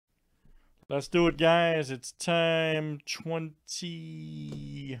Let's do it, guys. It's time.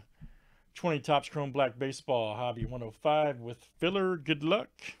 20 Topps Chrome Black Baseball Hobby 105 with filler. Good luck.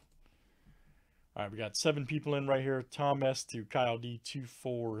 All right, we got 7 people in right here. Tom S to Kyle D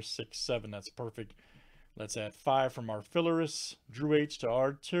 2467. That's perfect. Let's add 5 from our fillerists. Drew H to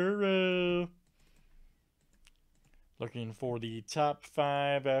Arturo. Looking for the top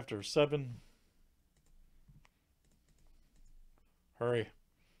 5 after 7. Hurry.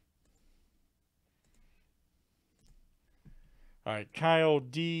 All right, Kyle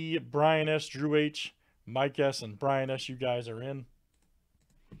D, Brian S, Drew H, Mike S, and Brian S, you guys are in.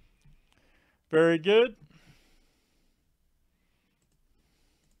 Very good.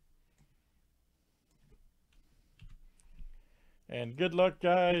 And good luck,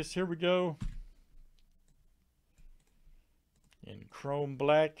 guys. Here we go. In Chrome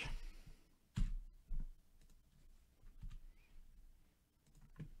Black.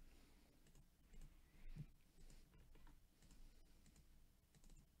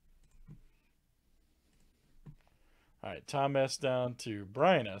 All right, Tom S down to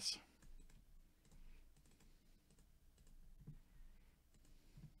Brian S.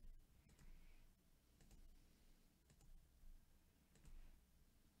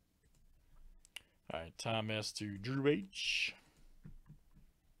 All right, Tom S to Drew H.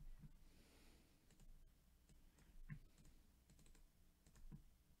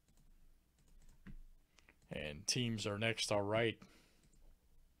 And teams are next, all right.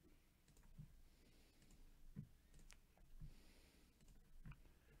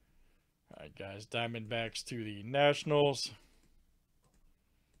 All right, guys, Diamondbacks to the Nationals.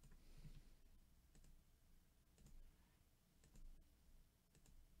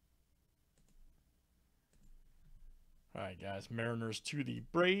 All right, guys, Mariners to the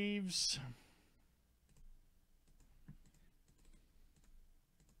Braves.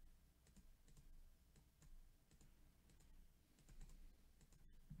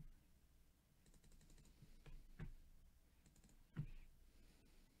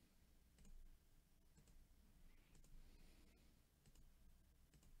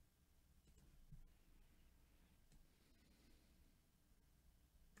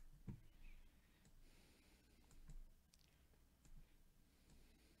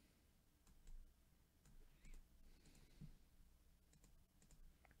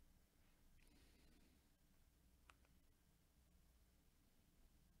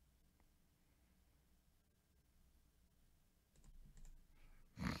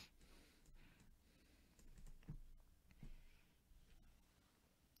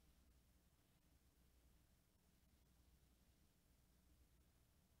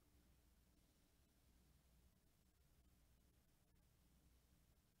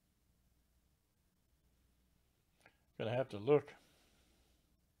 Gonna have to look.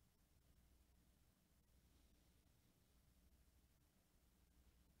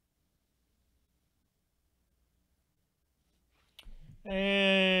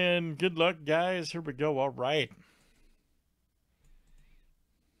 And good luck, guys. Here we go. All right.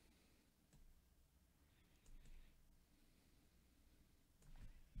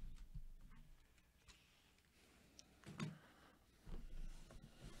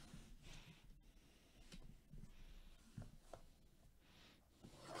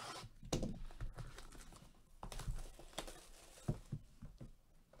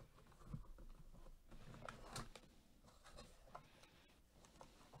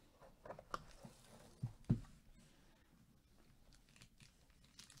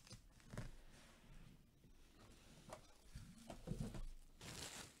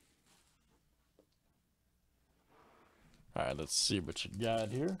 All right, let's see what you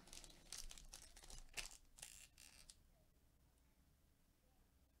got here.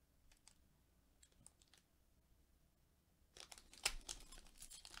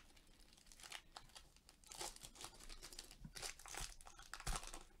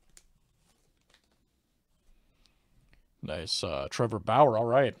 Nice, Trevor Bauer. All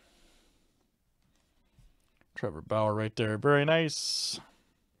right. Trevor Bauer right there. Very nice.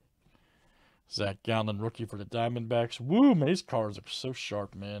 Zach Gallen, rookie for the Diamondbacks. Woo, man, these cards are so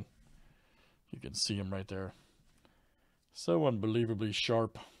sharp, man. You can see them right there. So unbelievably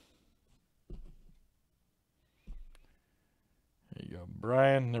sharp. There you go,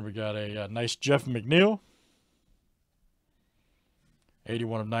 Brian. Then we got a nice Jeff McNeil.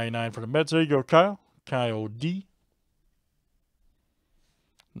 81 of 99 for the Mets. There you go, Kyle. Kyle D.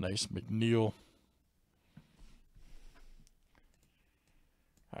 Nice McNeil.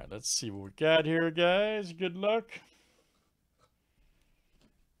 All right, let's see what we got here, guys. Good luck.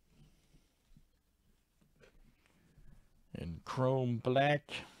 In Chrome Black.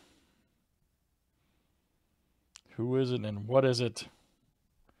 Who is it and what is it?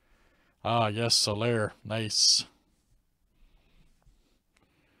 Ah, yes, Soler. Nice.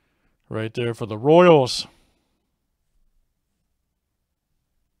 Right there for the Royals.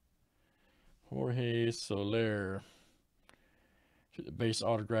 Jorge Soler. Base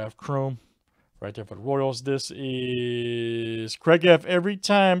autograph chrome. Right there for the Royals. This is Craig F. Every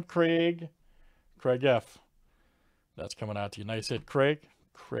time, Craig. Craig F. That's coming out to you. Nice hit, Craig.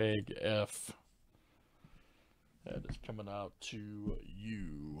 Craig F. That is coming out to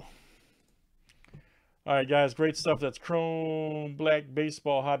you. All right, guys. Great stuff. That's Chrome Black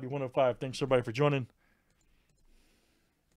Baseball Hobby 105. Thanks, everybody, for joining.